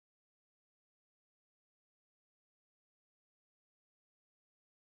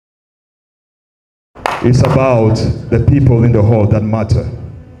It's about the people in the hall that matter.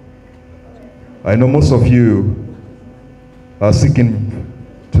 I know most of you are seeking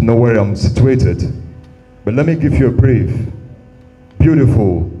to know where I'm situated, but let me give you a brief,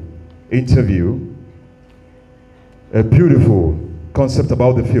 beautiful interview, a beautiful concept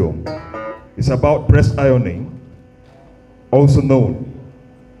about the film. It's about breast ironing, also known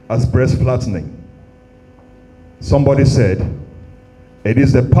as breast flattening. Somebody said it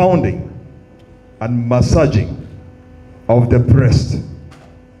is the pounding and massaging of the breast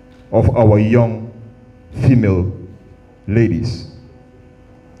of our young female ladies.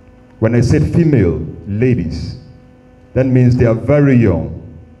 When I said female ladies, that means they are very young.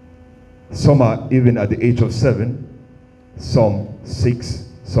 Some are even at the age of 7, some 6,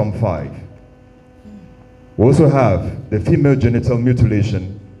 some 5. We also have the female genital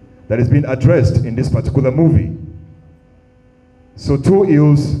mutilation that is being addressed in this particular movie. So 2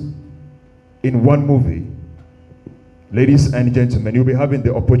 ills in one movie. Ladies and gentlemen, you'll be having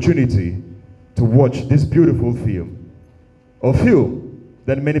the opportunity to watch this beautiful film. A film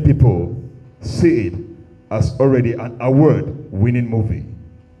that many people see it as already an award-winning movie.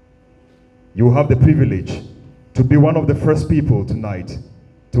 You have the privilege to be one of the first people tonight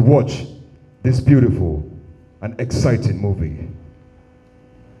to watch this beautiful and exciting movie.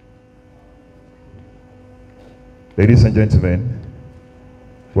 Ladies and gentlemen,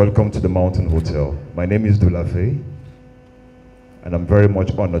 welcome to the Mountain Hotel. My name is Dulafe, and I'm very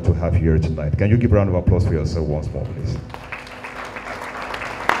much honored to have you here tonight. Can you give a round of applause for yourself once more, please?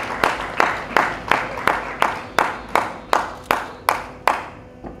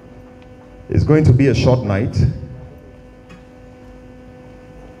 It's going to be a short night,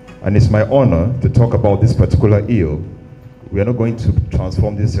 and it's my honor to talk about this particular ill. We are not going to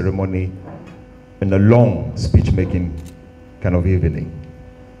transform this ceremony in a long speech-making kind of evening.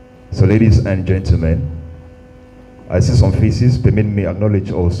 So ladies and gentlemen, I see some faces. Permit me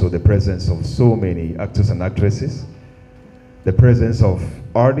acknowledge also the presence of so many actors and actresses, the presence of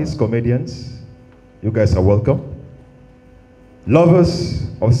artists, comedians. You guys are welcome. Lovers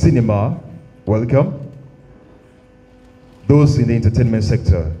of cinema, welcome. Those in the entertainment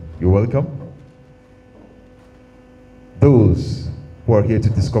sector, you're welcome. Those who are here to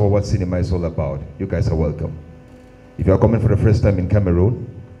discover what cinema is all about, you guys are welcome. If you are coming for the first time in Cameroon,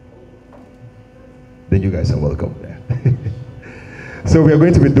 then you guys are welcome there. So we are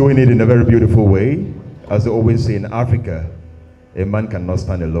going to be doing it in a very beautiful way. As they always say in Africa, a man cannot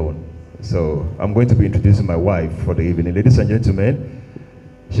stand alone. So I'm going to be introducing my wife for the evening. Ladies and gentlemen,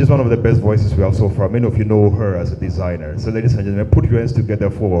 she's one of the best voices we have so far. Many of you know her as a designer. So ladies and gentlemen, put your hands together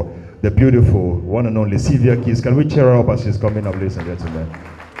for the beautiful one and only Sylvia Keys. Can we cheer her up as she's coming up, ladies and gentlemen?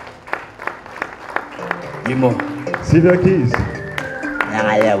 Sylvia Keys.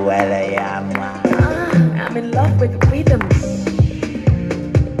 I'm in love with rhythm.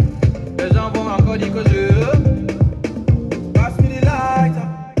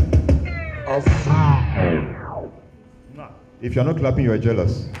 If you're not clapping, you are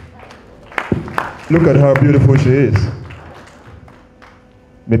jealous. Look at how beautiful she is.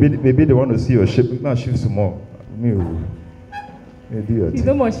 Maybe they want to see your shape. Now shift some more. You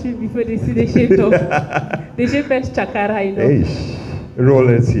know more shape before they see the shape though. The shape is chakara, you know. Hey,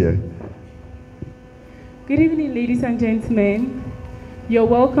 rollers here. Good evening, ladies and gentlemen. You're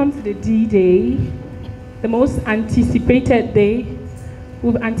welcome to the D-Day, the most anticipated day.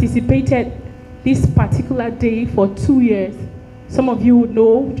 We've anticipated this particular day for 2 years. Some of you would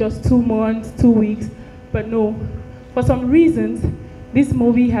know just 2 months, 2 weeks, but no. For some reasons, this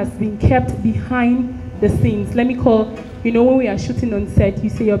movie has been kept behind the scenes. Let me call, you know, when we are shooting on set, you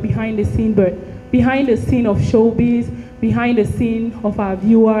say you're behind the scene, but behind the scene of showbiz, behind the scene of our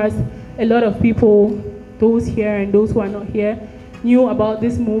viewers, a lot of people, those here and those who are not here, knew about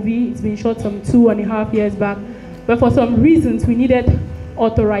this movie. It's been shot some 2.5 years back, but for some reasons, we needed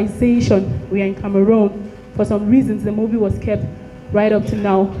authorization. We are in Cameroon. For some reasons, the movie was kept right up to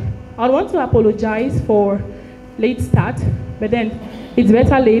now. I want to apologize for late start, but then it's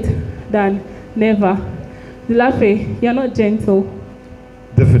better late than never. Dulafe, you're not gentle.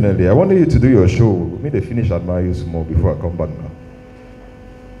 Definitely. I wanted you to do your show. Maybe they finish admire you some more before I come back now.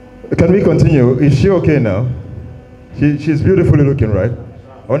 Can we continue? Is she okay now? She's beautifully looking, right?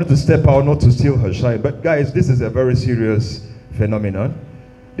 I wanted to step out, not to steal her shine. But guys, this is a very serious phenomenon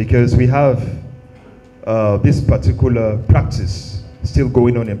because we have this particular practice still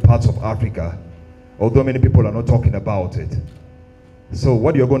going on in parts of Africa, although many people are not talking about it. So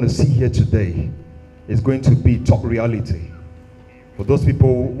what you're going to see here today is going to be top reality. For those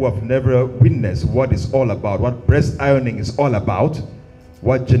people who have never witnessed what it's all about, what breast ironing is all about,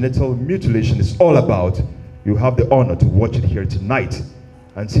 what genital mutilation is all about, you have the honor to watch it here tonight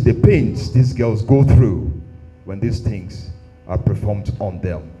and see the pains these girls go through when these things are performed on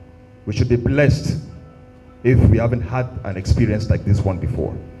them. We should be blessed if we haven't had an experience like this one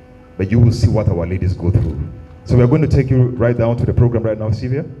before. But you will see what our ladies go through. So we're going to take you right down to the program right now,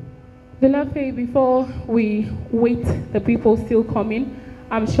 Sylvia. Beloved, before we wait the people still coming,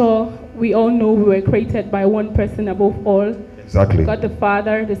 I'm sure we all know we were created by one person above all. Exactly. God the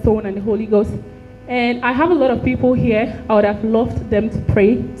Father, the Son, and the Holy Ghost. And I have a lot of people here. I would have loved them to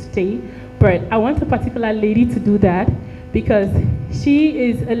pray today, but I want a particular lady to do that because she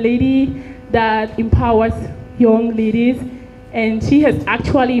is a lady that empowers young ladies, and she has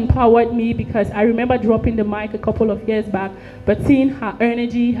actually empowered me because I remember dropping the mic a couple of years back, but seeing her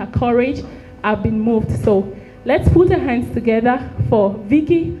energy, her courage, I've been moved. So let's put our hands together for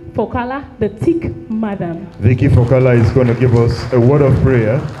Vicky Fokala, the Thick Madam. Vicky Fokala is going to give us a word of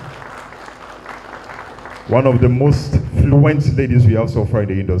prayer. One of the most fluent ladies we have so far in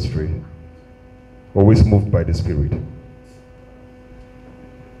the industry. Always moved by the Spirit.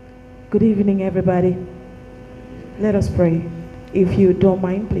 Good evening, everybody. Let us pray. If you don't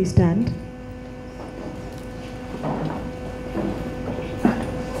mind, please stand.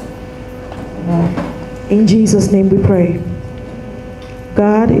 In Jesus' name we pray.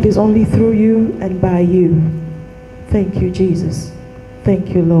 God, it is only through you and by you. Thank you, Jesus. Thank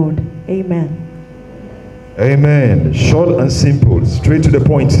you, Lord. Amen. Amen. Short and simple, straight to the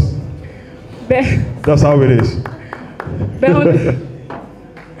point. That's how it is.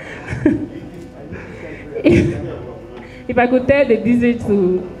 If I could tell the DJ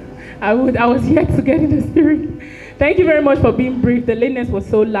to, I was here to get in the spirit. Thank you very much for being brief. The lateness was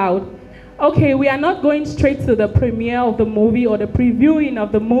so loud. Okay, we are not going straight to the premiere of the movie or the previewing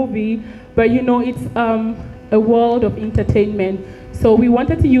of the movie, but you know, it's a world of entertainment. So we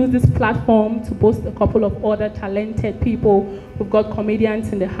wanted to use this platform to boast a couple of other talented people. We've got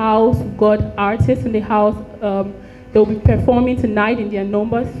comedians in the house, we've got artists in the house. They'll be performing tonight in their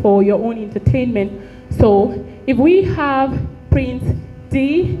numbers for your own entertainment. So if we have Prince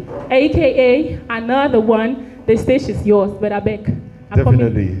D, aka another one, the stage is yours, but I beg.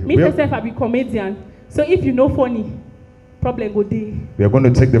 Definitely. Me myself, I be comedian. So if you know funny, problem go day. We are going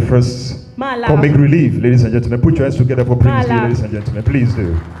to take the first comic relief, ladies and gentlemen. Put your hands together for Prince D, ladies and gentlemen. Please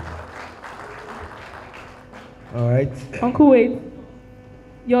do. All right. Uncle Wade,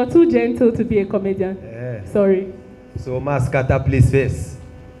 you're too gentle to be a comedian. Yeah. Sorry. So scatter place first.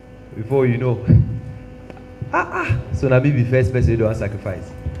 Before you know. So now me be first person to do a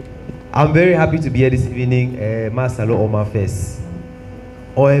sacrifice. I'm very happy to be here this evening. Masalo Oma first.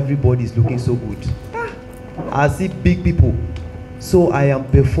 Oh, everybody is looking so good. I see big people. So I am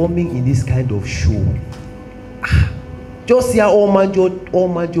performing in this kind of show. Just here all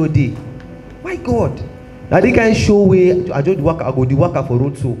manjo day. My God. Now they can show where I just work. I go the worker for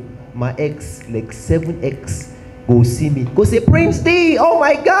road, so my ex, like 7X, go see me. Go say, Prince D, oh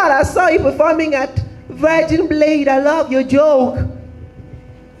my God, I saw you performing at Virgin Blade. I love your joke.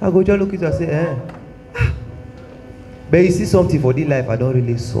 I go just look at it and say, But you see something for this life, I don't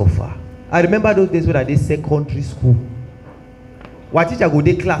really suffer. I remember those days when I did secondary school. What teacher go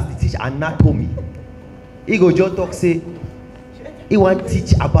to class, they teach anatomy. He go just talk say, he want to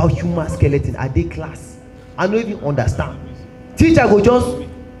teach about human skeleton at the class. I don't even understand. Teacher go just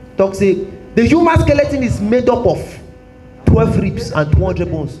talk say, the human skeleton is made up of 12 ribs and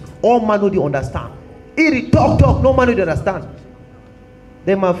 200 bones. All man know they understand. He talk, no man know they understand.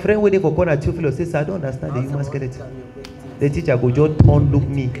 Then my friend waiting for corner Theophilus says, I don't understand the human skeleton. The teacher go just turn look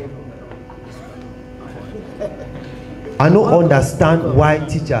me. I don't understand why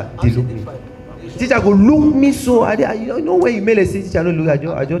teacher they look me. Teacher go look me so. You know when you mail a teacher no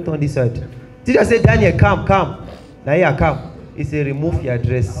look, I just turn this side. Teacher said, Daniel, come. Now here come. He said, remove your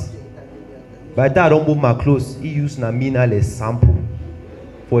dress. By the time I don't move my clothes, he used Namina as sample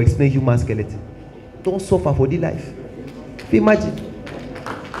for explain human skeleton. Don't suffer for the life. Imagine.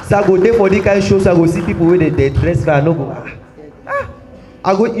 So I go there for the kind of shows, I go see people with they dress for I no go.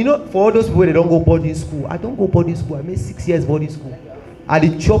 I go, you know, for all those people they don't go boarding school. I don't go boarding school. I made 6 years boarding school. I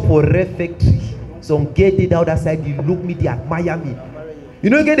did chop for refectory. Some get it out that side, you look me, they admire me. You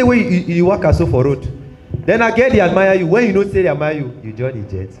know, get the way you walk so for road. Then I get they admire you. When you don't say they admire you, you join the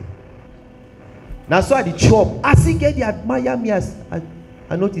jet. Now so I did chop. I see get they admire me as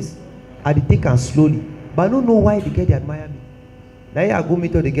I notice. I did take and slowly. But I don't know why they get they admire me. Now I go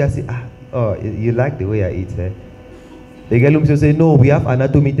meet the girl and say, oh, you like the way I eat, eh? The girl will say, no, we have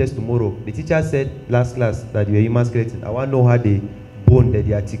anatomy test tomorrow. The teacher said last class that you are human skeleton. I want to know how the bone that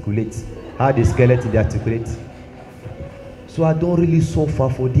they articulate, how the skeleton they articulate. So I don't really suffer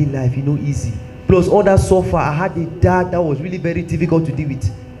for the life, easy. Plus all that suffer, I had a dad that was really very difficult to deal with.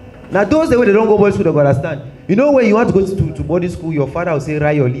 Now those the way they don't go boarding school, they go understand. When you want to go to boarding school, your father will say,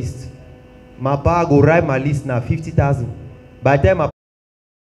 write your list. My pa go write my list now, 50,000. By the time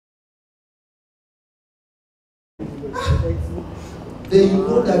then you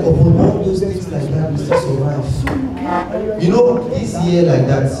know that upon all those things like that, we still survive. This year like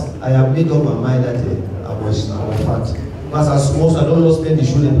that, I have made up my mind that I was fat. Because as small, so I don't want to spend the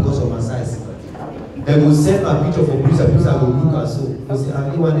shoulder because of my size. They will send my picture for police, and I will look at so. Because I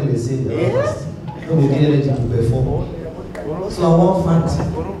really want to say the honest. I will get energy to perform. So I want fat.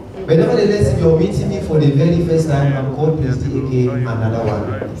 But nevertheless, if you're meeting me for the very first time, I'm called Prince DAK, another one.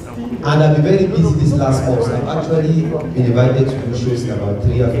 And I've been very busy this last month. I've actually been invited to do shows in about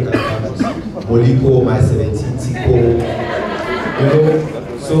 3 African countries. Moliko, My 17, Tico.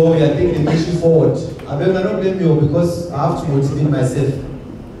 So we are taking the issue forward. I don't blame you because I have to motivate myself.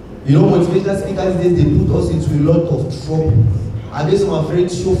 Motivational speakers these days, they put us into a lot of trouble. I guess my friend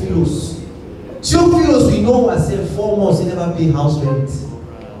Theophilus. Theophilus, we know ourselves 4 months, he never pay house rent.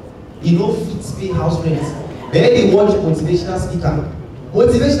 He no fit pay house rent. Then they watch motivational speaker.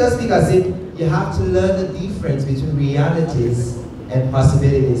 Motivational speaker said, you have to learn the difference between realities and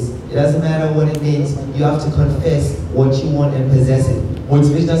possibilities. It doesn't matter what it means, you have to confess what you want and possess it.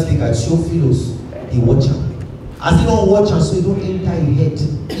 Motivational speaker, Theophilus, he watch him. As you don't watch him, so you don't enter your head.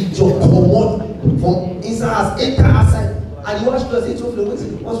 It just come out from inside, enter outside. And you watch close, say, Theophilus,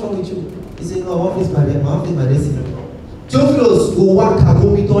 what's wrong with you? He said, no, I want to face my destiny. Theophilus go work and go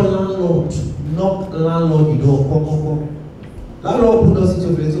meet on landlord. Knock landlord, come. Landlord put us into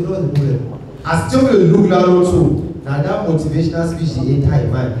Theophilus, so what's the problem? As Theophilus look landlord too, now that motivational speech they enter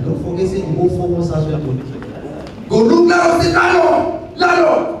in mind. Don't forget saying you go 4 months as well. Go look landlord, say landlord.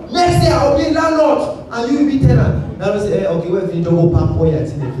 Next day I'll be landlord and you will be tenant. Now we say, okay, well if you don't go park for your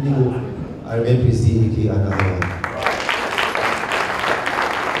team, if you go, I remember Prince DAK another one.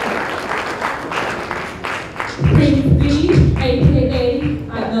 Prince D, aka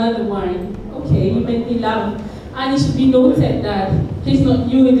another one. Okay, you made me laugh. And it should be noted that he's not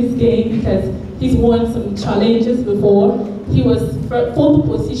new in this game because he's won some challenges before. He was 4th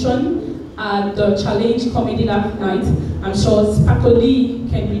position at the challenge comedy last night. I'm sure Spakoli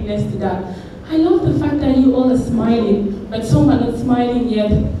can witness to that. I love the fact that you all are smiling, but some are not smiling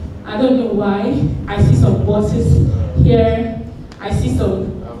yet. I don't know why. I see some bosses here. I see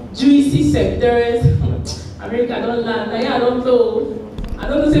some juicy sectors. America don't land. I don't know. I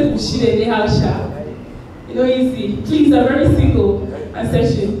don't know say bullshit in the house. Easy. Please, I'm very single. A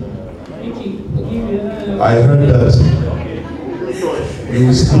session. Thank you. Forgive me. I heard that you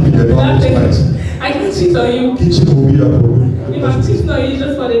will sleep in the bed tonight. I can cheat on you. Kitchen will be a problem. If I'm cheating on you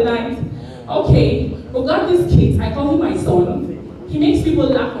just for the night. Okay. We got this kid. I call him my son. He makes people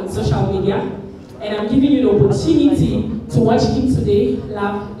laugh on social media. And I'm giving you the opportunity to watch him today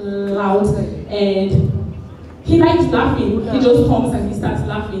laugh loud. And he likes laughing. He just comes and he starts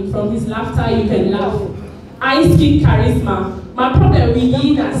laughing. From his laughter, you can laugh. Ice Kid Charisma. My problem with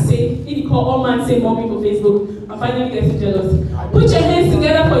you that say, he call all man say more people Facebook. I'm finally getting jealous. Put your hands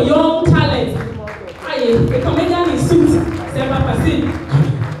together for young talent. Aye, the comedian in suit.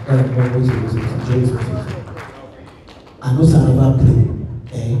 I know some never play.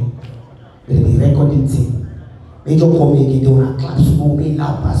 But the recording team. Major come again, they want to clap small, me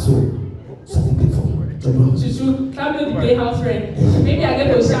loud, so something big for me. Chuchu, clap me the playhouse rent. Maybe I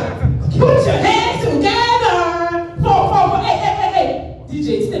get a shout. Put your hands together! Hey! DJ,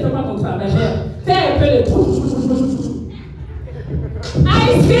 step up on top. Fais un peu de tout.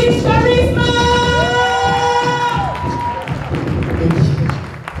 Ice Kid Charisma!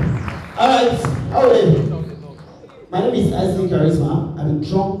 Alright, my name is Ice Kid Charisma. I'm a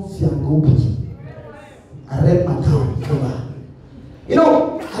drunk Fiangobi. I rep my town.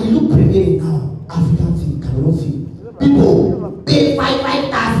 I look prevailing now. African film, Cameroon film. People pay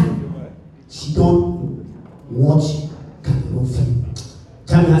 5,000. She don't watch Cameroon film.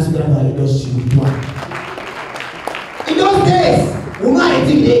 Tell me how to get about industry. In those days, we know how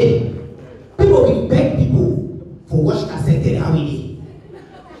they people will beg people for watch cassette every day.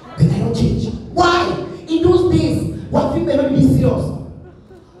 But I don't change. Why? In those days, what film never be serious.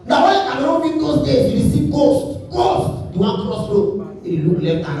 Now when Cameroon film those days, you see ghost. The one cross road, they look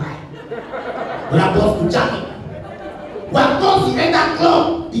left and right. When I goes to Jackie. When I goes to enter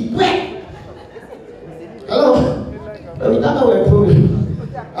club, the break. Hello? We don't know where we're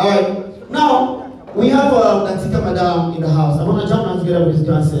Alright, now we have Natika Madam in the house. I want to jump down together with this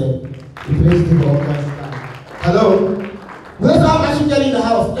guy and say, the place to go. Hello? Where's our Machine Girl in the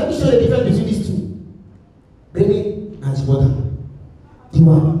house? Let me show you the difference between these two. Baby, na Jibota.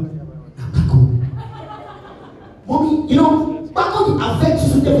 Diwa, na Paco. Mommy, you know, Paco will affect you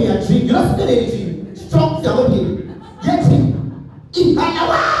to get your dream. You don't get any dream. Strong, you're not getting. Get dream. In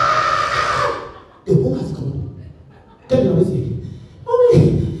Iowa! The whole has gone. Tell me what is it? Mommy,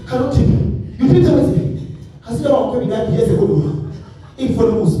 I don't dream. You dream everything. I see how I'm going to die years ago. In front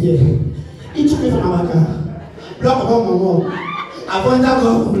of us, he took me from America. Block about my mom. I went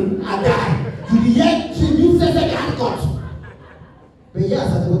down, I died. You yet you said that I had got. But yes,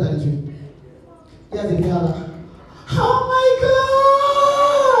 I said, what are you? Yes, the girl. Oh my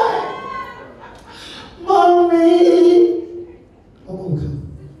God! Mommy! Oh, okay.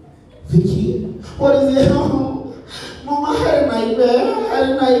 Vicky, what is it? Oh, Mama, I had a nightmare. I had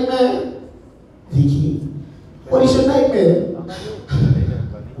a nightmare. Vicky, what is your nightmare?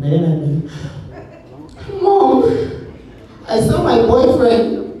 Mom, I saw my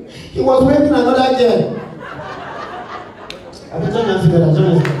boyfriend. He was raping another girl. I've been joining us together.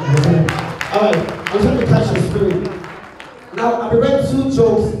 Alright, I'm trying to catch your spirit. Now, I prepared 2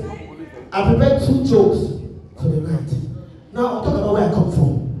 jokes. For the night. Now, I'll talk about where I come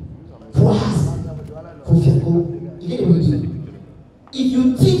from. For us. For Fiago. You get what I mean? If you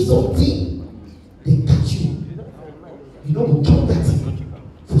think something, they catch you. You know, we'll talk that thing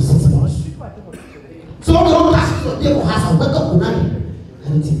for 6 months. So, we don't catch you there for us. I wake up tonight.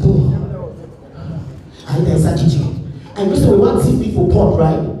 And it's a door. And there's a kitchen. And you say we want TV for pot,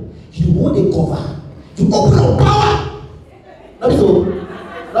 right? You hold the cover. You open up power. Not be so.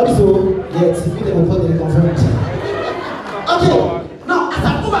 Yeah, TV they will put in the conference. Okay. Now, as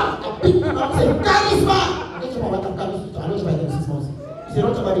I move out, I pick him up and say, that is man. I don't know what I'm coming to. I don't know about them 6 months. He said,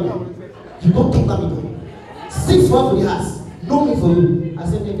 not about me. You don't talk about me. 6 months for the house. No me for you. I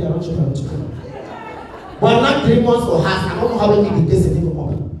said, maybe I don't know. But I'm not 3 months for house. I don't know how many days they come up.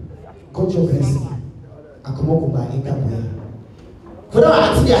 God your blessing. I come up by enter boy. For now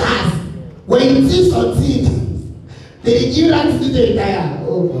I see their house. When you see something, they give that to the entire.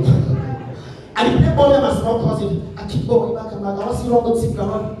 Oh God. And the play ball them as small cousin. I keep going back and back. I want to see wrong with him.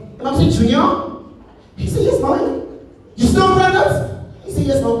 And I'm saying, Junior? He said, yes, mom. You still granuts? He said,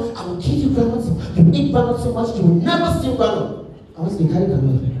 yes, mom. I will give you granuts. You eat granuts so much, you will never steal granuts. I want to carry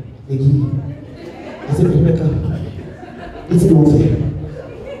granuts. They give you. I said, Rebecca, it's in warfare.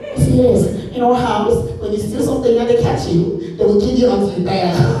 He said, yes. In our house, when you steal something and they catch you, they will kill you until you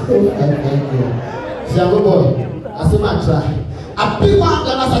die. Young boy, I said, man, try. I pick one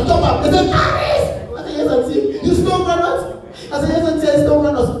gun as I jump up. They said, Paris! I said, yes, auntie. You stole granuts? I said, yes, auntie, I stole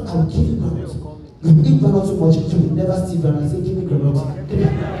granuts. I will give you granuts. You eat granuts too much, you will never steal granuts. I said, give me granuts.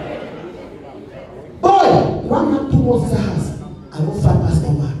 Boy, 1 month, 2 months in the house. I won't fight past no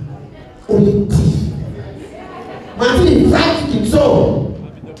man. Only thief. Man, he fried chicken, so.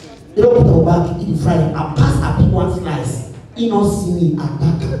 They don't put our back, he fried. I pass, I pick 1 slice. He don't see me, I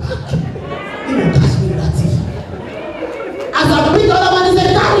back. He don't catch me that thief. As I pick the other man, he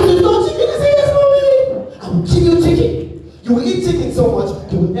said, Daddy, you don't chicken. I say, yes, mommy. I will give you chicken. You will eat chicken so much,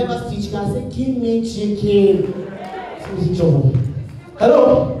 you will never steal chicken. I say, give me chicken. Hello?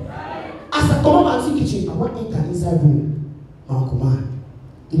 As I come up and see kitchen, I want to enter inside room. My uncle man,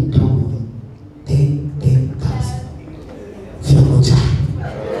 in town with me. 10,000.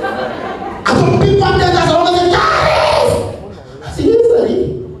 I don't pick 1,000. I want to say, Daddy. I say, yes, daddy.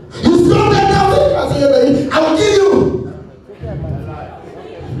 You stole 10,000. I say, yes, daddy. I will give you.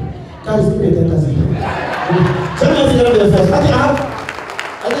 Guys, give me 10,000. Tell me what you're first. I have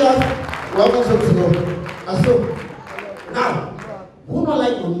 1,000 to go. And so, now, who don't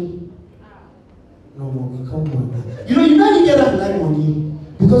like money? No, mommy, come on. You know you get that like money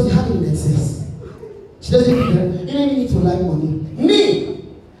because you have it in excess. She doesn't need that. You don't even need to like money. Me,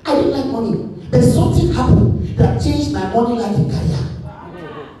 I didn't like money. But something happened that changed my money liking career.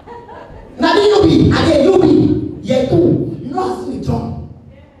 Now you be, and then you be, yeah, too. You know how to the drum.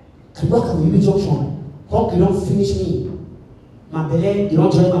 I work at the UB junction. Hope you don't finish me. My belly, you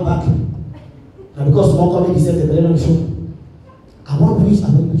don't join my back. Now because small comedy said the belly don't show. I want to reach a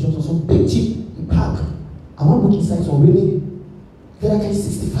UB junction, some big cheap park. I want to look inside some really. Then I can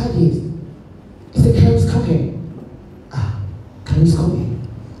 65 years. He said, Carrie, come here. Carrie, come here.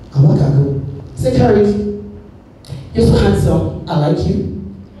 I want to go. He said, Carrie, you're so handsome. I like you.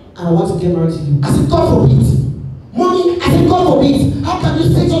 And I want to get married to you. I said, God forbid. Mommy, I said, God forbid. How can you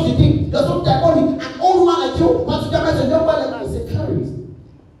say such a thing? There's no that money. An old man like you wants to get married to a young man like me. I said, Carrie,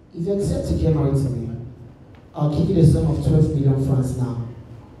 if you accept to get married to me, I'll give you the sum of 12 million francs now.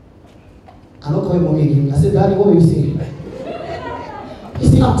 I'm not calling mommy again. I said, Daddy, what will you say? He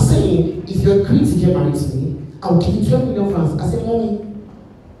said, I'm saying, if you agree to get married to me, I'll give you 12 million francs. I said, Mommy,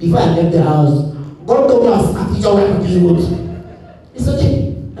 before I left the house, God God told us, I teach you how to do it. It's okay.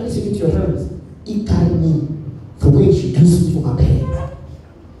 Let me speak to your parents. He carried me for when you should do something for my parents.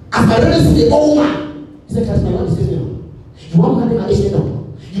 As I really see the old man, he said, Christ, my God is still here. You want money, my age now.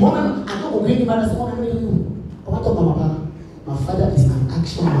 You want money, I know bring you man, I say, what am I going to do? I want to talk about my papa. My father is an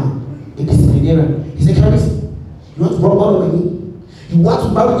action man, a disciplinarian. He said, Christ, you want to rub all over me? You want to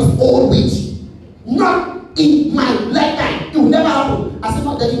marry this old witch? Not in my lifetime. It will never happen. I said,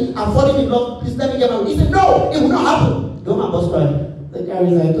 no, Daddy, I'm falling in love. Please let me get married. He said, no, it will not happen. Don't my boss cry. The guy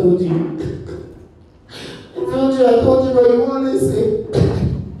is, I told you. I told you, but you won't listen.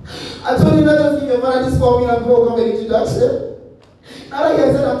 I told you not to think about this formula and go come an introduction. Now that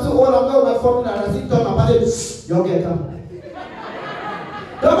you said I'm too old, I'm going with my formula and I sit down my body. Young girl, come.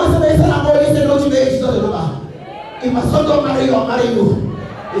 Don't matter if I'm already said, don't you know it's not a number. If my son don't marry you, I'll marry you.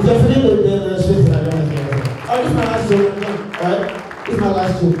 If you're feeling the stress, I don't know. Oh, this is my last joke. Alright? This is my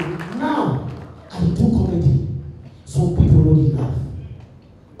last joke. Now, I do comedy. Some people know they laugh.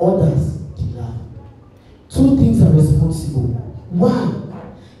 Others, they laugh. Two things are responsible. One,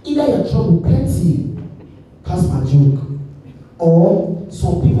 either you're trouble plenty, pass my joke. Or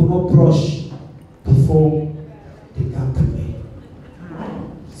some people not brush before they can prepare.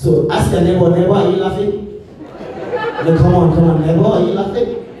 So ask your neighbor, are you laughing? No, come on, neighbor, are you laughing?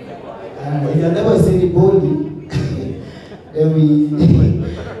 If your neighbor is saying it boldly, then we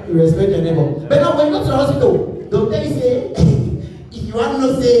respect your neighbor. But now when you go to the hospital, don't tell you say, if you want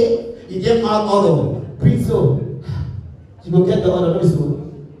to say, you get mouth odor, breathe so, you go get the odor, no so.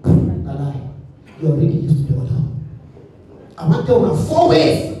 You are already used to the odor. I'm not telling you 4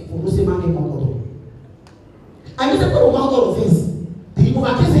 ways for no say man get mouth odor. And you say, put a mouth odor face. The people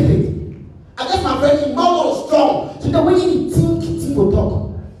are secret. I guess my friend, his mouth was strong. So the way he think will talk.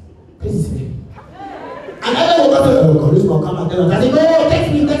 Please see me. And I will go to the police will come and tell us. I say, no,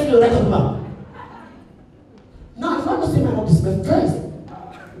 text me, right up back. Now, if I want to say my mouth is my first.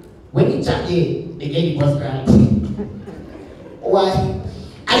 When he chat they get the boss crying. Why?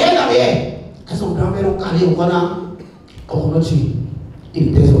 At the end of the year, I saw grandma don't carry a corner. Oh, not she.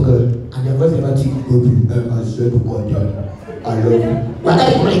 If there's a girl, and their voice never think, I swear to God, I love you. What are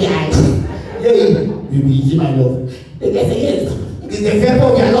you, my guy? Hey, you be easy, my love. They get say yes. It's the fear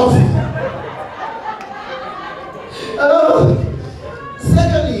of your love.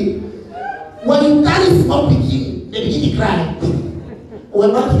 Secondly, when you carry small pikin, they begin to cry. When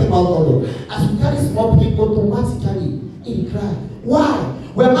man came out of as you carry small pikin, automatically he cry. Why?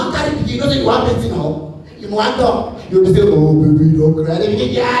 When man carry pikin, you don't say you want anything now. You want to, you say, oh baby, don't cry. They begin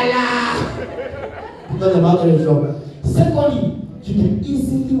to because the mouth is strong. Secondly, you can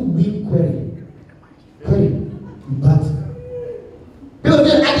easily win query. You battle. Because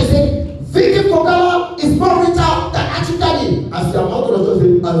then I can say, Vicky Fogala is more richer than Achitani. As your mouth was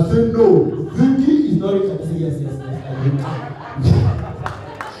saying, I say no, Vicky is not rich. I say yes.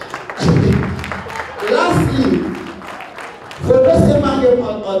 Lastly, for the rest man get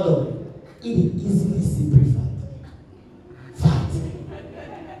out order, it is easily simplified. Fight.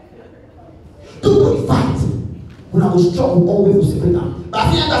 Don't fight. When I was strong, always to separate them. But I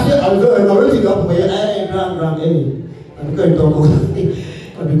think I say, I'm already up for you. Hey, I'm going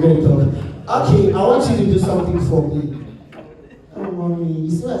to talk. Okay, I want you to do something for me. Oh, mommy, you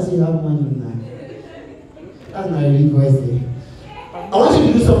see I say you have money now. That's my real voice there. I want you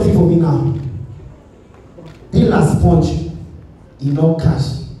to do something for me now. The last sponge, you know cash.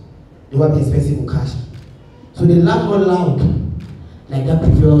 They want be expensive for cash. So they laugh not loud like that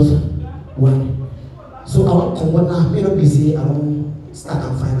previous one. So I want to come now. May not be say I don't start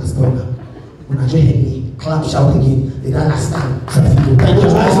and find a spoiler. When I just hit me, clap, shout again. They don't understand. Thank you.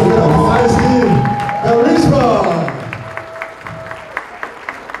 Nice game. Charisma.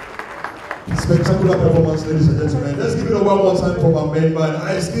 Spectacular performance, ladies and gentlemen. Let's give it a one more time for my main man,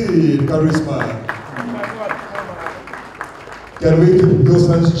 Ice Kid, Charisma. Can we keep those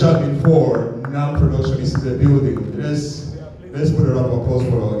hands jumping for Nam Production is in the building? Let's put a round of applause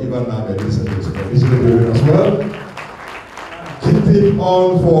for Ivan Nam and ladies and gentlemen. He's in the building as well. Keep it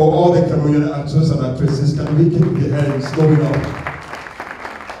on for all the Cameroonian actors and actresses. Can we keep the hands going up?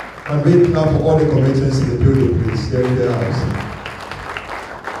 Can we clap for all the comedians in the building, please? They're in the house.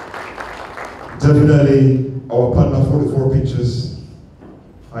 Definitely, our partner 44 Pictures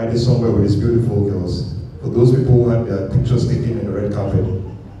hiding somewhere with these beautiful girls. For those people who had their pictures taken in the red carpet,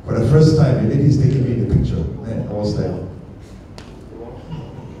 for the first time, a lady is taking me in the picture. Man, I was like,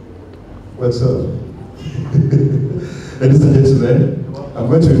 what's up? Ladies and gentlemen, I'm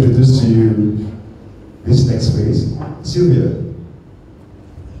going to introduce to you this next face, Sylvia.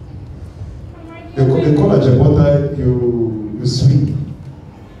 They call her Jabota, you sweet.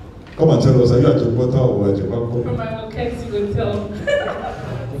 Come and tell us, are you at Jebota or at Jebako? From my pockets, you will tell.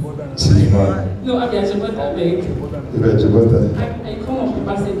 Man. No, I'm at Jebota, babe. You're at Jebota. I come up with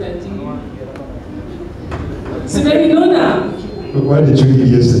Pastor Daddy. So then you know now. Look, why did you eat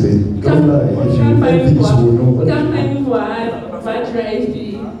yesterday? Don't lie. If you eat things, you will know. You can't find me for bad drive.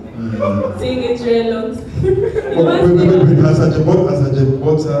 Saying it very long. Wait. As a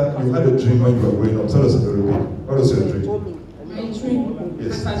Jebota, you had a dream when you were growing up. Tell us a little bit. What was your dream? My dream?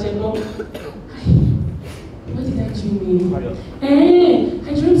 Yes. As a Jebota. What did I dream?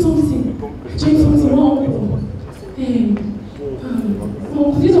 I dreamed something wrong.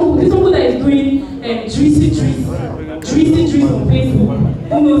 This uncle that is doing juicy on Facebook.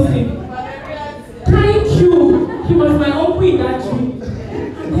 Who knows him? Thank you. He was my uncle in that dream.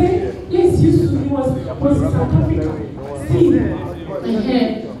 And then, yes, he was in South Africa. See?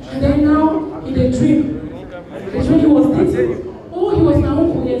 And then now, in the dream he was dating. Oh, he was my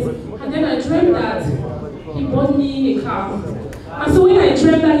uncle, yes. And then I dreamt that he bought me a car. And so when I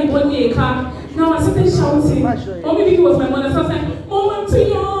dreamt that he bought me a car, now I started shouting. Or maybe it was my mother, so I was like, Mom, I'm too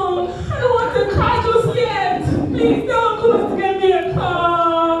young. I don't want a car just yet. Please, no, come get me a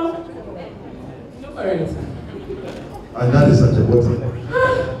car. Alright. And that is at Jebota.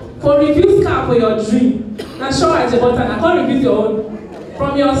 For reviews car for your dream. Now sure at Jebota, I can't review your own.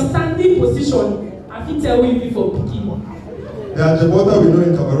 From your standing position, I can tell you before picking. The Jebota we know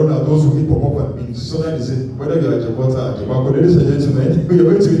in Cameroon are those who eat pop-up and beans. So that is it. Whether you are Jebota or Jebako, ladies and gentlemen, we are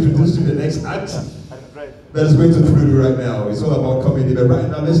going to introduce you to the next act that is going to thrill you right now. It's all about comedy. But right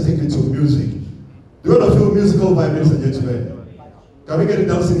now, let's take it to music. Do you want to feel musical vibe, ladies and gentlemen? Can we get it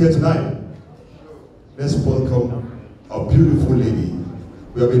dancing here tonight? Let's welcome a beautiful lady.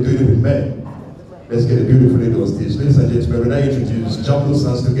 We have been doing it with men. Let's get a beautiful lady on stage. Ladies and gentlemen, when I introduce, jump those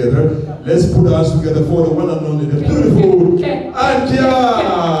hands together. Let's put our hands together for the one and only, the beautiful Ankia!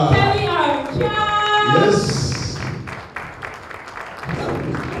 Kelly Ankia! Yes!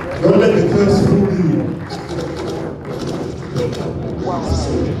 Don't let the girls fool you.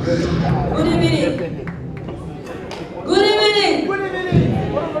 Good evening. Good evening. Good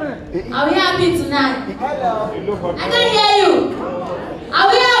evening. Are we happy tonight? Hello. I can hear you. Are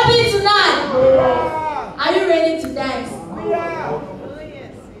we happy tonight? Yeah. Are you ready to dance? Yeah.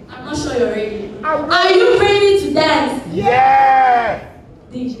 I'm not sure you're ready. Are you ready to dance? Yeah.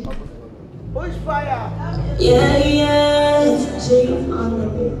 DJ. Push fire. Yeah. Shake on the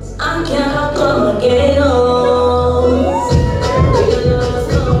beat. I cannot come again. Boy.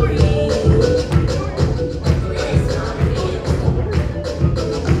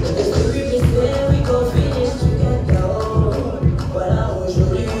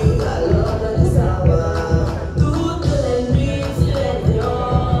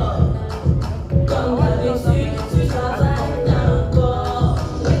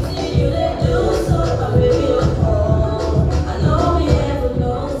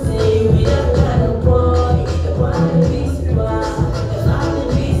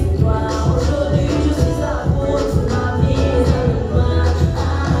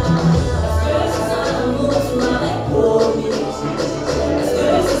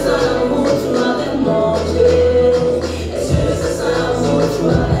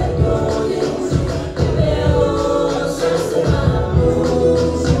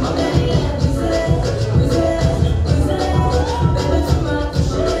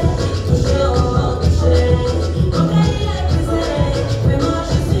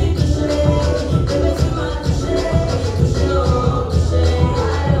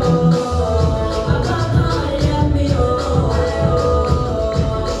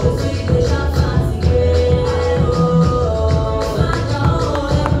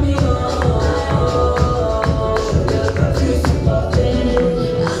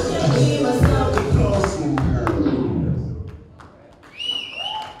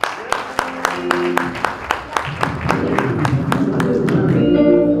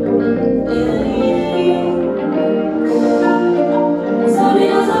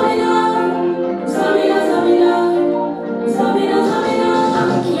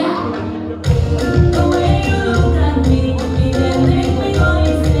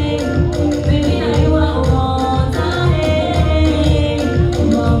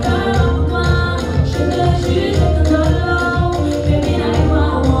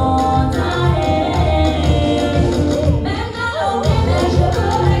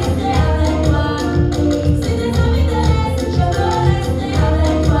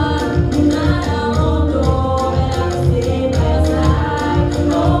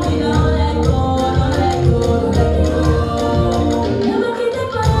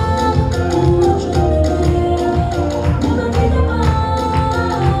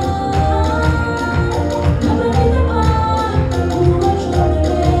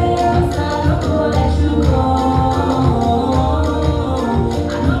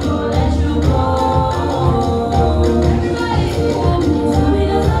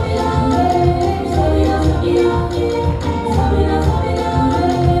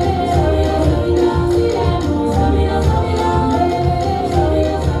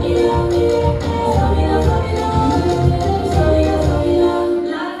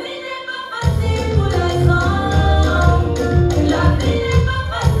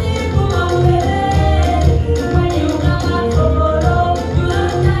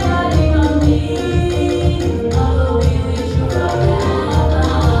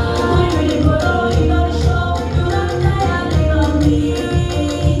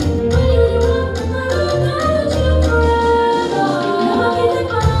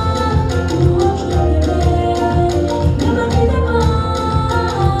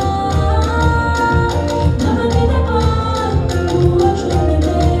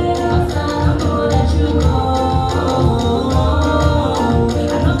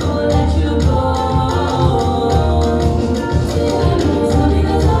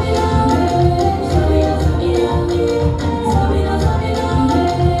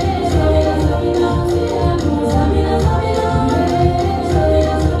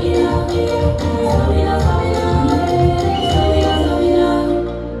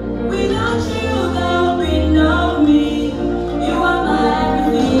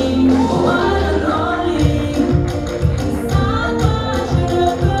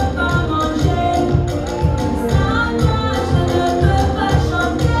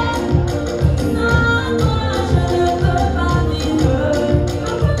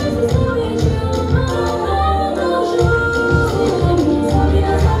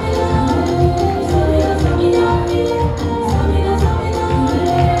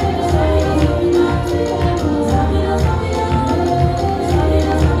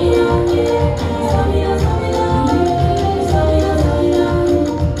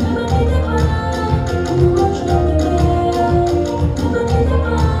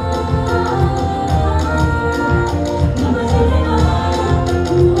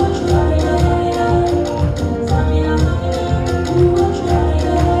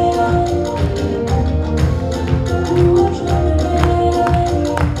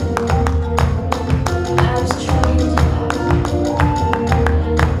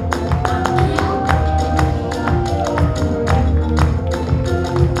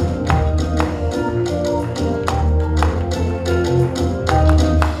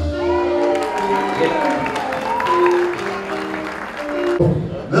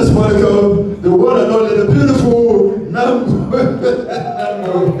 everybody, the beautiful Nambo.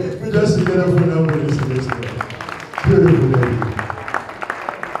 Nambo. We just together for Nambo this semester. Beautiful lady.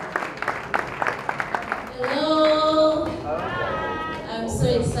 Hello. I'm so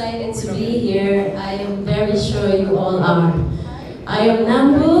excited to be here. I am very sure you all are. I am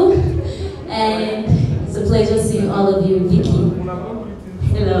Nambu, and it's a pleasure seeing all of you. Vicky.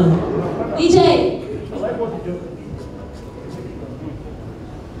 Hello. DJ.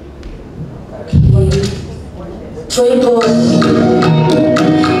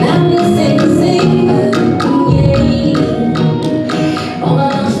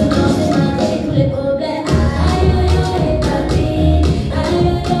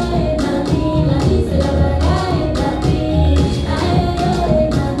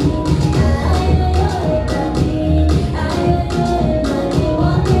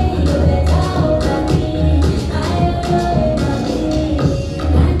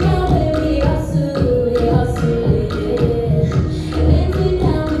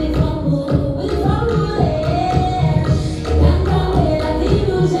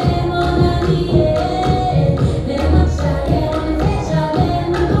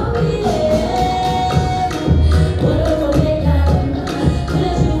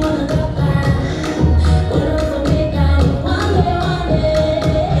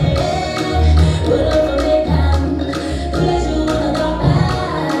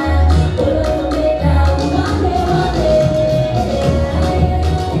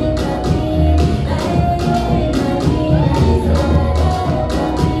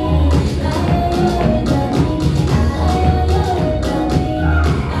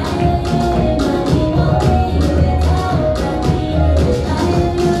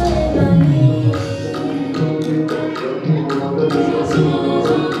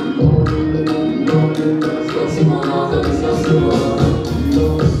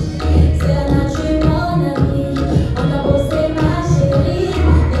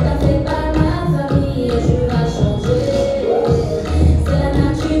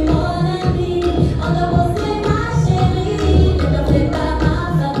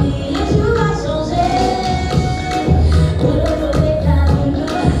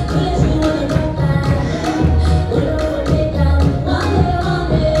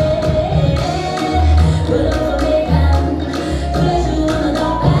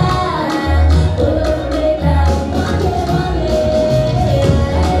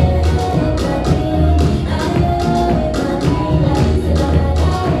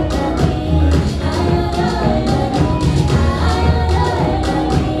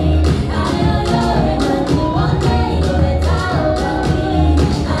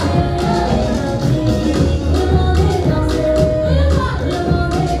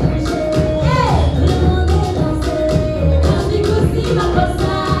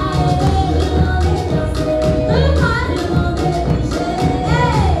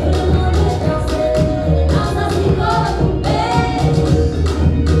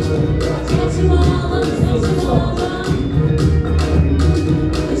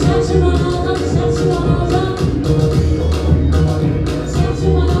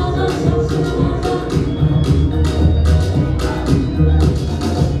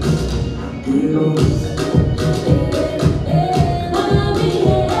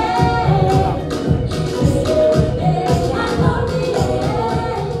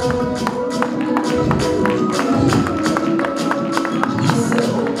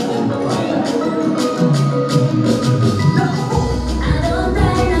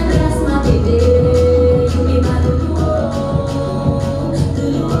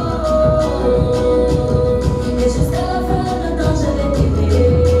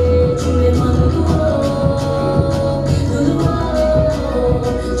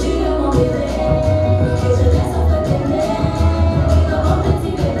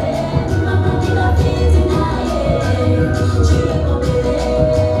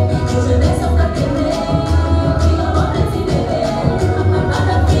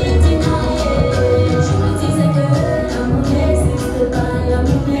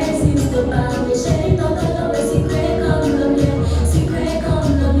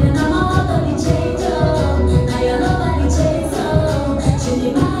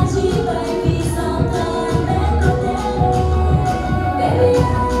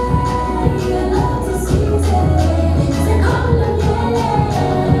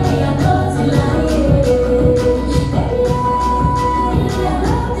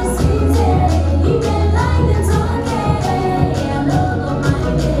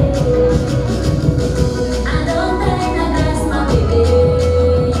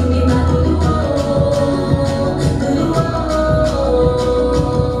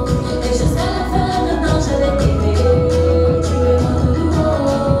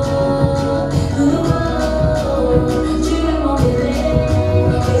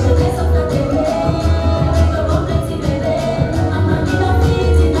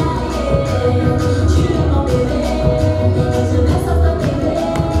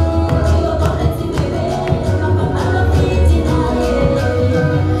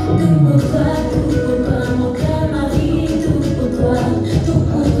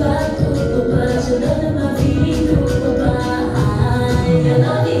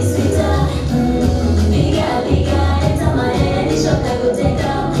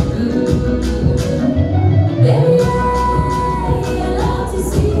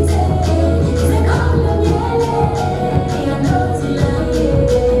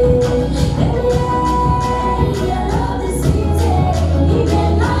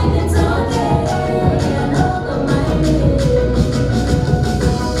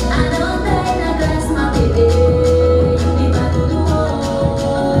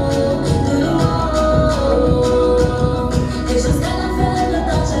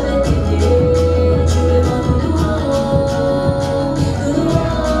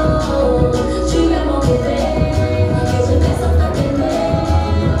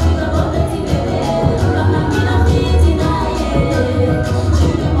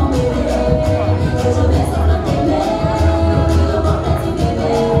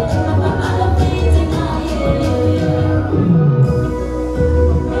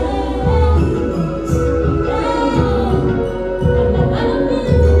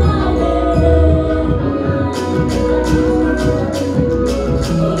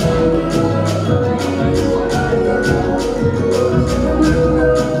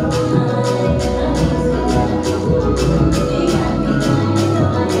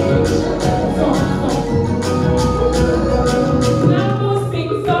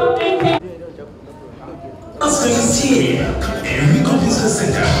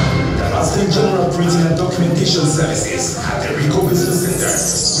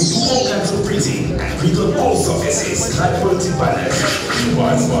 on all surfaces. High quality banners, we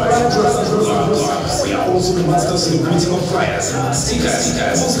are also the masters in the printing of flyers, stickers,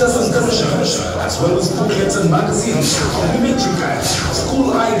 posters and brochures, as well as booklets and magazines, complimentary guides,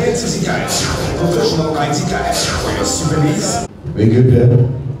 school identity guides, professional ID guides for your souvenirs. We good there?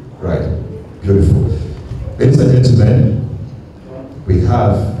 Right. Beautiful. Ladies and gentlemen, we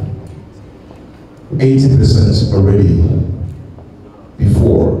have 80% already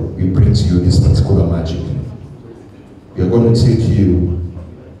before we bring to you this particular magic. We are going to take you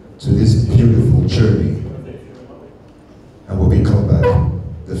to this beautiful journey, and when we come back,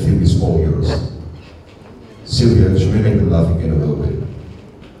 the film is all yours. Sylvia, should we make them laugh again a little bit?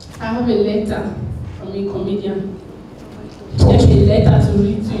 I have a letter from a comedian. Talk to A me. letter to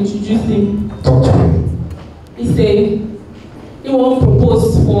read to introduce him. Talk to me. He said he won't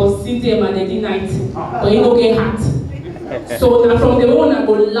propose for Cynthia Manedi night, but he no get hurt. So now from the one I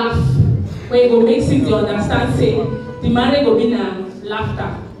go laugh, when you go make Cynthia understand, say the marriage go be na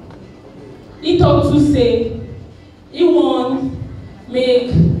laughter. He talk to say he won't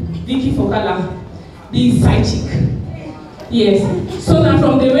make Vicky Fokala be side chick. Yes. So now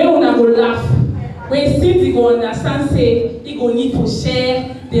from the way una go laugh, when Cynthia go understand, say he go need to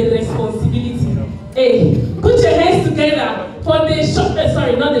share the responsibility. Hey, put your hands together for the short,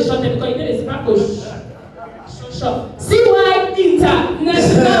 sorry, not the short term, because you know the sparkle short. CY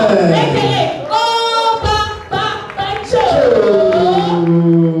International, aka Oba Bacho.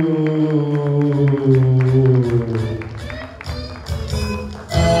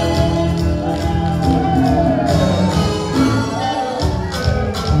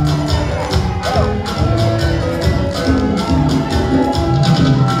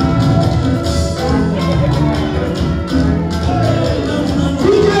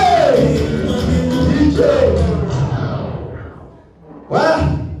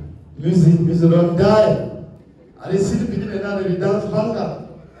 Music don't die. I see the beginning now, they dance hunger.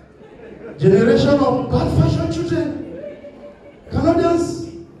 Generation of bad fashion children cannot dance.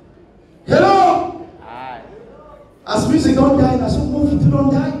 Hello? As music don't die, as some movie don't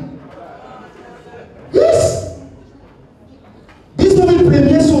die. Yes! This movie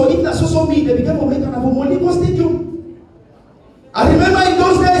premiere, so if that's also me, they began to make an Moliko Stadium. I remember in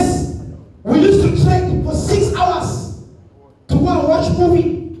those days, we used to trek for 6 hours to go and watch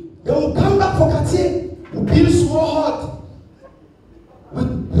movie. They will come back for Cartier, we build small hut with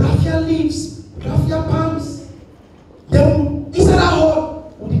raffia leaves, raffia palms. Then inside that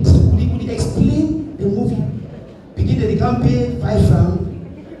hut, we explain the movie. Begin they can pay 5 francs.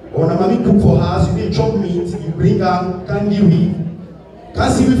 Or na mommy cook for house, you may chop meat, you bring out candy weed.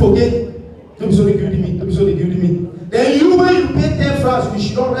 Can't see we forget. Don't be so they give the meat, don't be so they give the meat. Then you when you pay 10 francs, we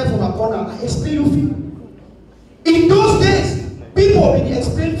should not write from a corner. I explain you film. In those days, people will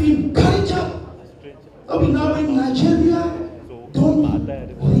explain film, carry job. But now in Nigeria, don't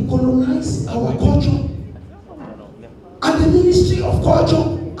recolonize our culture. And the Ministry of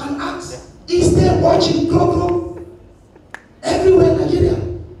Culture and Arts is there watching Global everywhere in Nigeria.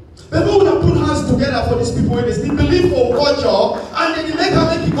 But we want to put hands together for these people when they still believe for culture and they make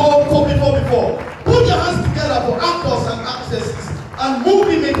it go before. Put your hands together for actors and actresses and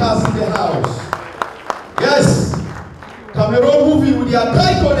movie makers in the house. Yes. Cameroon Movie with their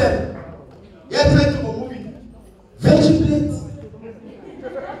title them. Their title of movie. Virgin Blade.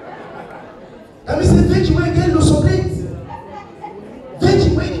 That means the Virgin when again no so blade.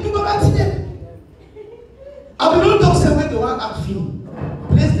 Virgin when you do about them. I will not talk say when they want act film.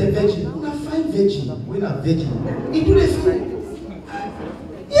 Place the Virgin. When I find Virgin, when I'm Virgin, it do the film.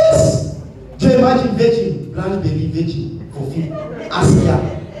 Yes. Do you imagine Virgin, Blanche Baby Virgin for film? Asia.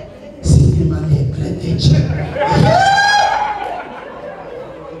 See the man there, play Virgin.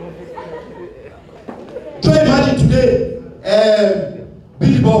 So imagine today,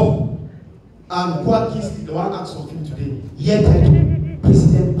 Billy Bob and Kwakis, the one acts of him today, yet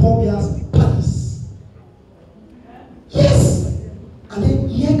President Pobia's Palace. Yes! And then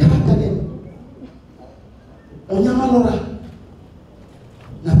here character them. Onyama Lora,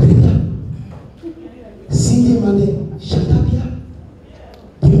 Nabrita, Cindy Mande, Shatabia,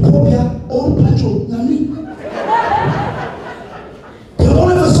 Pobia, Old Pacho, Nami. Then all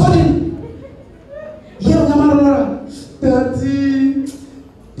of a sudden, Daddy,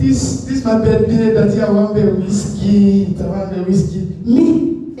 this my birthday. Daddy, I want the whiskey.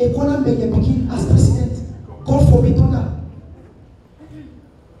 Me, a corner make a begin as president. God forbid thunder.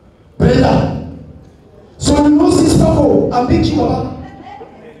 Brother. So you know this couple and big Chihuahua.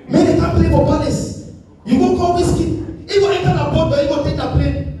 Men they can't play for palace. You go call whiskey. He go enter the boat, but he go take the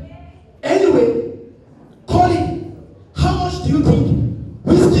plane. Anyway, call it. How much do you think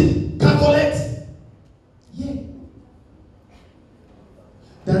whiskey can collect?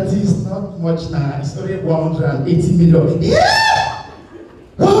 much now. It's only 180 million. Yeah!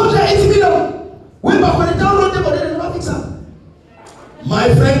 180 million! Way back when they download them, but they never fix them.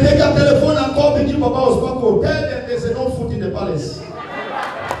 My friend, take your telephone and call Big Papa Osbako. Tell them there's enough food in the palace.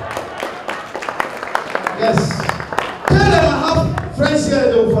 Yes. Tell them I have friends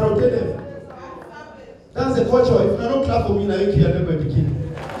here, they will follow them. That's the culture. If you don't clap for me, now you can't never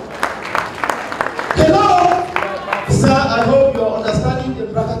begin. Hello? Sir, I hope you are understanding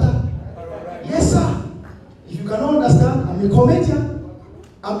the brakata. Yes, sir. If you cannot understand, I'm a comedian.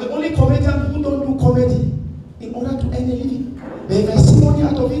 I'm the only comedian who don't do comedy in order to earn a living. But if I see money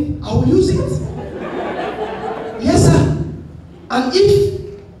out of it, I will use it. Yes, sir. And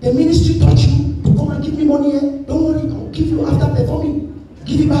if the ministry touch you to come and give me money here, don't worry, I will give you after performing.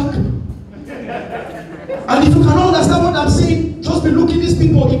 Give it back. And if you cannot understand what I'm saying, just be looking at these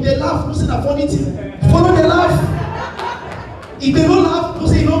people. If they laugh, don't say a funny thing. Follow the laugh. If they don't laugh, don't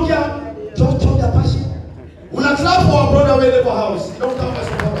say you don't care. Just chop their passion. When I clap for our brother we live our house, you don't come as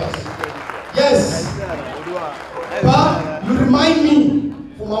supporters. Yes. But you remind me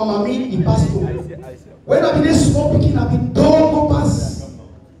for my mommy in pastor. When I be there small picking, I be don't go pass.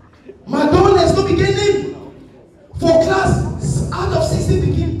 My daughter is not beginning. For class, out of 60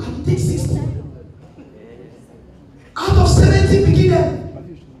 begin, I will take 60. Out of 70 begin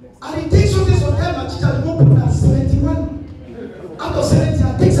them. And it takes something sometimes my teacher will put at 71. Out of 70,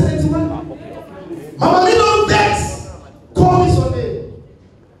 I take 71. Mama, me don't vex. Call me Sunday.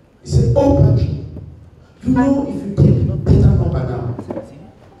 He said, oh, Patrick, you know if you take a better number now,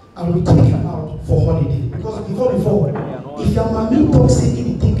 I will take you out for holiday. Because before, if your mommy talks say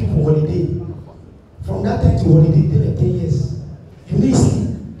he will take you for holiday, from that time to holiday, they were 10 years. You need sleep.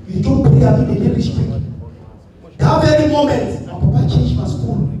 You don't pray at me, they never speak. That very moment, my papa changed my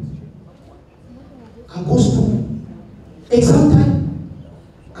school. I go school. Exam time,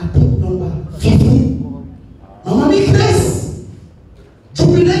 I take number 15. My mommy crazy.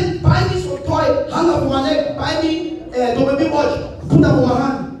 Jubilate, buy me some toy, hang up my neck, buy me the baby watch, put up on my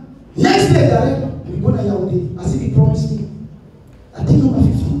hand. Next day, direct, we go to Yaoundé, as if he promised me. I take number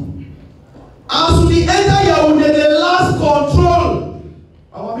 15. As we enter Yaoundé, the last control,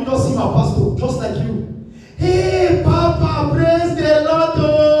 my mommy don't see my pastor, just like you. Hey, Papa, praise the Lord.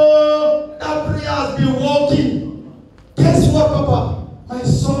 Oh, that prayer has been working. Guess what, Papa? My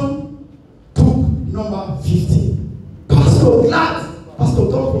son took number 15. Pastor, glad. Pastor,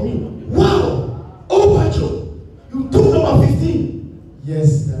 talk for me. Wow. Oh, Pacho, you took number 15.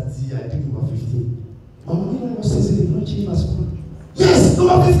 Yes, Daddy, I took number 15. My mom was saying they don't change my school. Yes,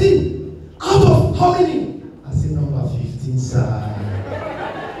 number 15. Out of how many? I said number 15, sir.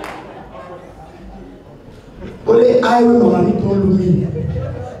 Only I will mommy told me.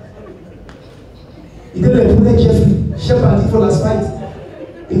 He didn't play Jeffrey, Shepherd for last fight.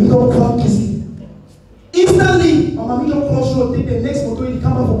 And we don't come kissy. Instantly, my mommy don't cross road, take the next photo in the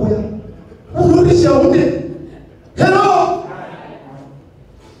camera for Boya. Who know this your woman? Hello?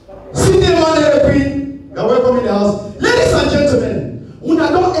 See the man there, Queen. You're welcome in the house. Ladies and gentlemen, I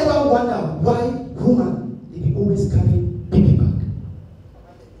don't ever wonder why woman they always carry baby bag.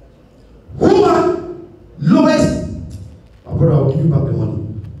 Woman, lowest. My brother, I'll give you back the money.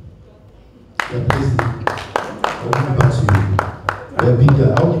 You're crazy. I'll give it back to you. You're bigger.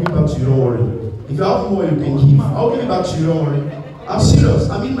 I'll give it back to you, don't worry. If you have more, you can give. I'll give it back to you, don't worry. I'm serious.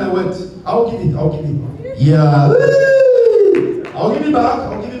 I mean my word. I'll give it. I'll give it. Yeah. I'll give it back.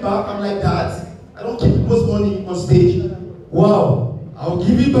 I'll give it back. I'm like that. I don't keep people's money on stage. Wow. I'll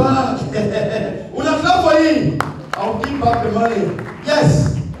give it back. When I clap for him, I'll give back the money.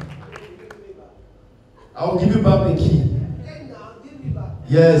 Yes. I'll give you back the key.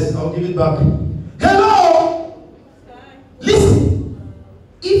 Yes, I'll give it back. Hello! Listen.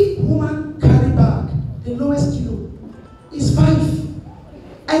 If woman carry back, the lowest kilo is 5.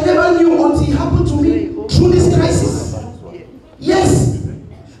 I never knew until it happened to me through this crisis. Yes.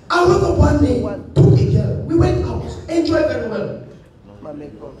 I woke up one day, took a girl. We went out, enjoyed very well.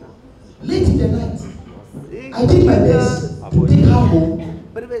 Late in the night, I did my best to take her home,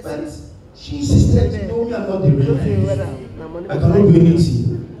 but she insisted, you know me, I'm not the real man. I cannot do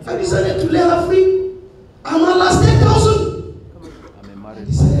anything. I decided to let her free. I'm her last 10,000. I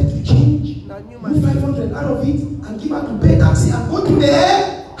decided to change, move 500 out of it, and give her to pay taxi and go to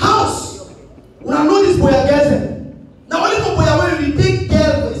the house. When I know this boy again, now only for boy when you take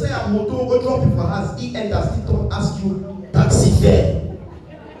girl, when you say I'm motor, go drop it for us, he enters, he don't ask you taxi fare.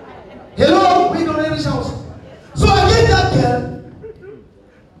 Hello, we don't reach house. So I gave that girl.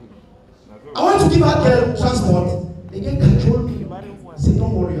 I want to give that girl transport. The girl controlled me. Say,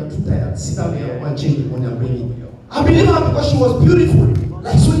 don't worry, you're too tired. Sit down here, I want to change the money and bring it. I believe her because she was beautiful.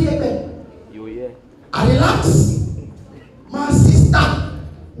 Like Sony Egbe.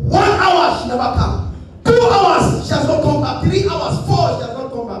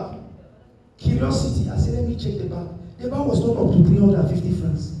 Curiosity. I said, let me check the bag. The bag was not up to 350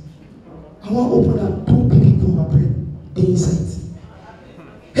 francs. I want to open up 2 baby Kuma bread. They inside.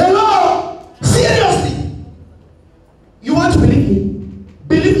 Hello! Seriously! You want to believe me?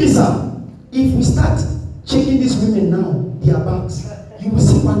 Believe me, sir. If we start checking these women now, their bags, you will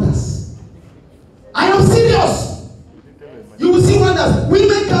see wonders. I am serious. You will see wonders.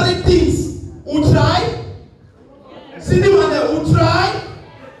 Women carry things. Who try? See the one there who try?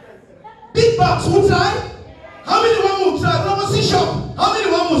 Big bags who try? How many one will try? Pharmacy shop. How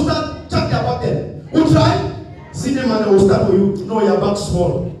many one will start check their bag there? Who try? See the man that will start for you. No, your bag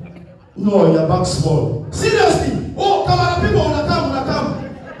small. No, your bag small. Seriously. Oh, come on, people wanna come.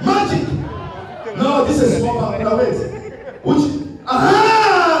 Magic. No, this is small bag. Now wait. Which?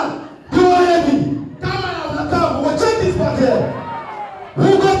 Aha! You are heavy. Come on, come. We'll check this bag here.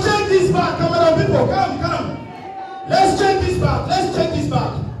 We'll go check this bag. Come on, people. Come. Let's check this bag.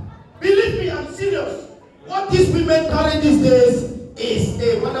 Believe me, I'm serious. What these women carry these days is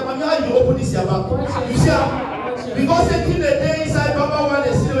whenever you open this your bag. You see how? Because they kill the day inside Baba one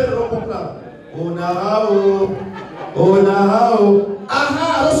they see the rope plan. Oh now. Aha,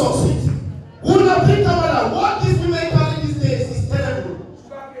 I don't succeed. Who not think camera? What these women carry these days is terrible.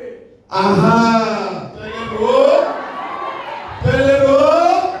 Aha. Pelero.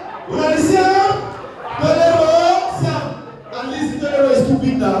 At least the Pelero is too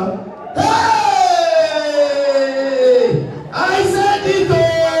big now. Hey! I said it all!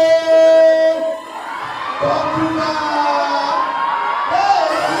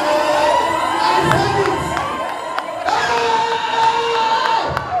 I said it! Hey!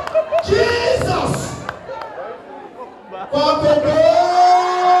 Jesus! Hey!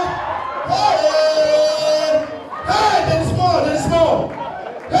 There is more!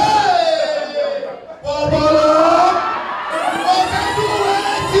 Hey!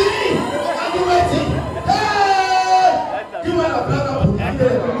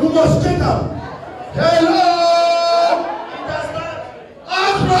 Who must check out? Hello!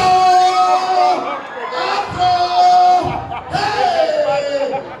 Afro!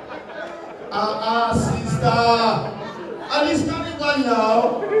 Hey! Sister! And it's coming one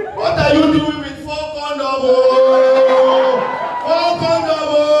now. What are you doing with 4 condoms? 4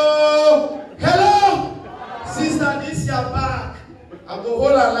 condoms! Hello! Sister, this is your back. I go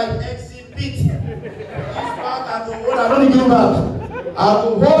hold her like exhibit. This back I go hold her. I don't give back. I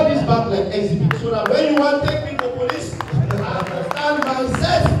will hold this back like exhibit so that when you want to take me to police, I understand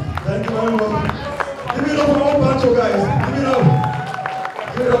myself. Thank you very much. Give it up for my own Pancho, guys. Give it up.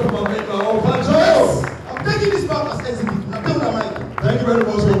 Give it up for my own Pancho. Yes. I'm taking this back as exhibit. I'm taking my mic. Thank you very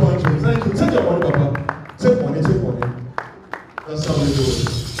much, Pancho. Thank you. Take your money, Papa. Take money. That's how we do it.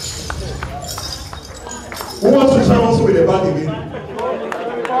 Who wants to try also with a bag again?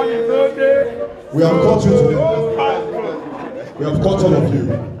 We have caught you today. We have caught all of you.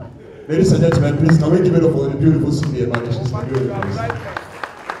 Ladies and gentlemen, please, can we give it up for the beautiful Cindy and Manish?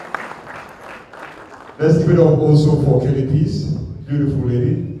 Let's give it up also for Kelly Peace, beautiful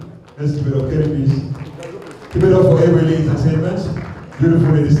lady. Let's give it up, Kelly Peace. Give it up for Everly Entertainment,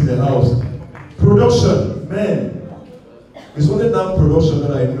 beautiful ladies in the house. Production, man. It's only now production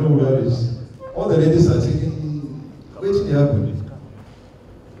that I know that is. All the ladies are taking, waiting to happen.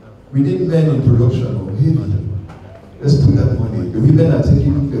 We need men in production, or heavy. Let's put that money. The women are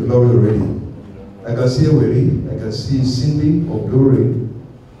taking the glory already. I can see Eweri, I can see Cindy of Glory.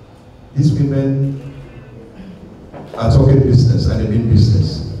 These women are talking business and they mean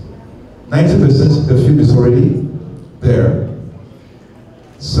business. 90% the film is already there.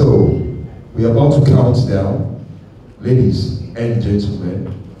 So, we are about to count down, ladies and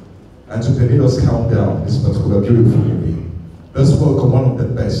gentlemen, and to permit us count down this particular beautiful movie. Let's welcome one of the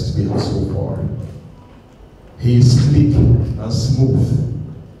best we have so far. He is sleek and smooth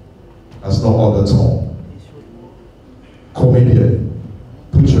as no other tongue. Comedian,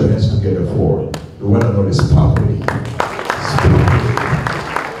 put your hands together for the one and only Sparkly.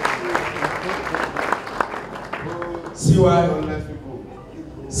 See why?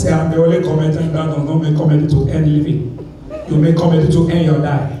 Say I'm the only comedian that does not make comedy to earn living. You make comedy to earn your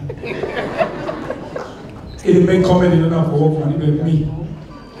die. If you make comedy not for work money, but me.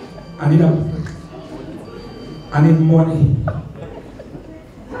 I need money.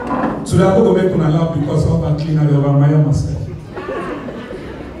 Today I'm going to make one laugh because of that cleaner I admire myself.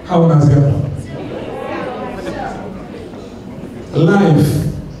 How was it? Life.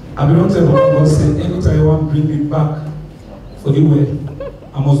 I don't tell God say anytime you want to bring me back for the way,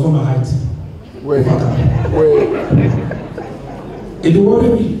 I must know my height. Wait. It will worry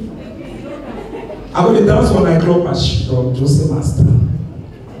me. I'm going to dance for my club match from Joseph Master.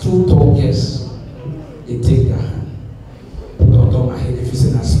 2 tall girls, they take their hand, put on top of my head, if you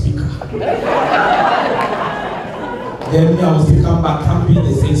say a speaker. Then me, I was to come back happy,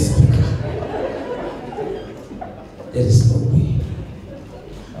 they say speaker. There is no way.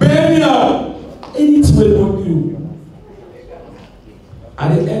 Baby now, anything will not you. At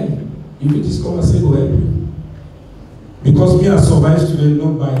the end, you will discover say go help you. Because me I survived today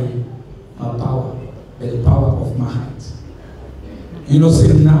not by my power, but the power of my heart. You know,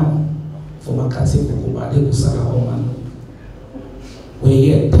 say now, for my cat, they will say, oh man, we're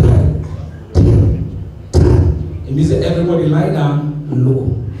here, time. It means that everybody lie down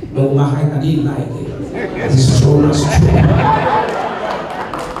low. But my height, I didn't like it. It's strong as true.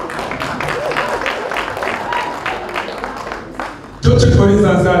 Don't check for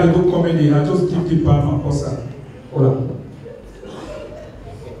instance, I do comedy. I just give the part my person. Hold on.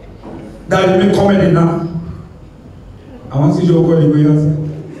 That you make comedy now. I want to see your body going on.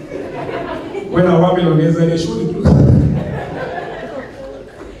 When I want millionaires, they show the truth.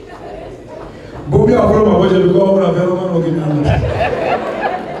 But me, I follow my budget because I want to give me a budget.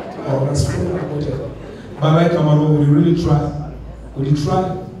 Oh, that's follow my budget. But like Cameroon, we really try. We try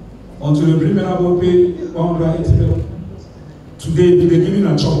until the premium will pay 180 million. Today, they're giving a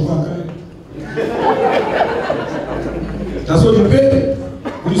chop back. That's what you pay.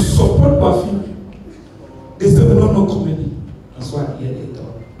 We support Buffy. They say we don't know comedy. That's why here they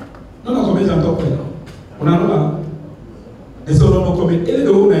talk. No comedy I'm talking about. When I know that, they say we don't know comedy. Any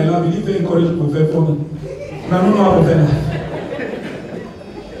the one I love, you very encourage people to for me. When I don't know how to tell.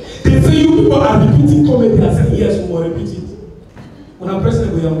 They say you people are repeating comedy. I say yes, we will repeat it. When I'm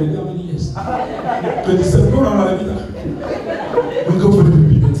president, we are already how many years? 27. No, repeat that. We go for the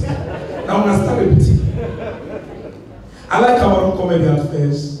repeat. Now when I start repeating. I like Cameroon comedy at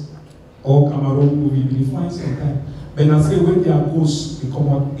first, or Cameroon movie, we find sometimes. But I say when their ghosts they come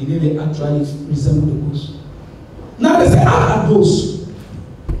out, they actually resemble the ghosts. Now they say, ah, ghosts.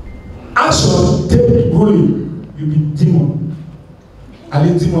 Action, take rolling, you be demon. I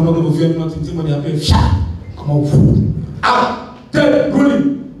let demon not go fear nothing, demon they appear, come out, food. Ah, take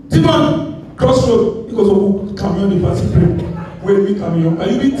rolling, demon, crossroad, because of who camion the person bring. When we camion,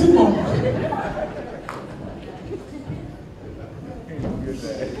 and you be demon.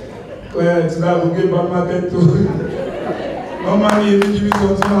 Well, it's now we get back market to normally if you give me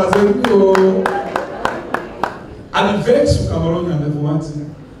something, I say, oh. And the vex to Cameroon and never want it.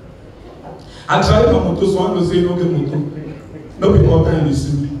 I tried my motor, so one will say, no, get motor. No people are kind of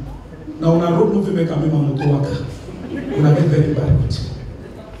see. Now, when I road movie, make a me my motor worker. When I get very bad with it.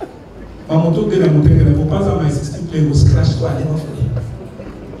 My motor did a motor, and if I pass out my 60 plane was crashed, so I never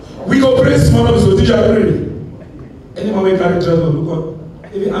forget. We go praise one of the teacher already. Anyone we carry driver, look up.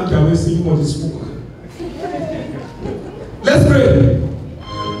 Even I'm going to see you on this book. Let's pray.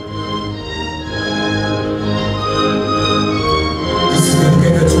 This is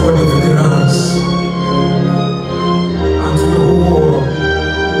dedicated to all the veterans and to the whole world.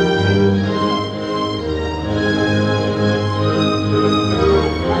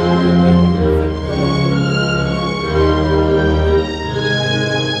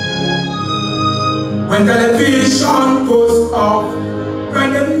 When television goes off, when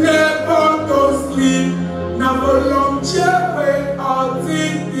the never don't sleep, never long chair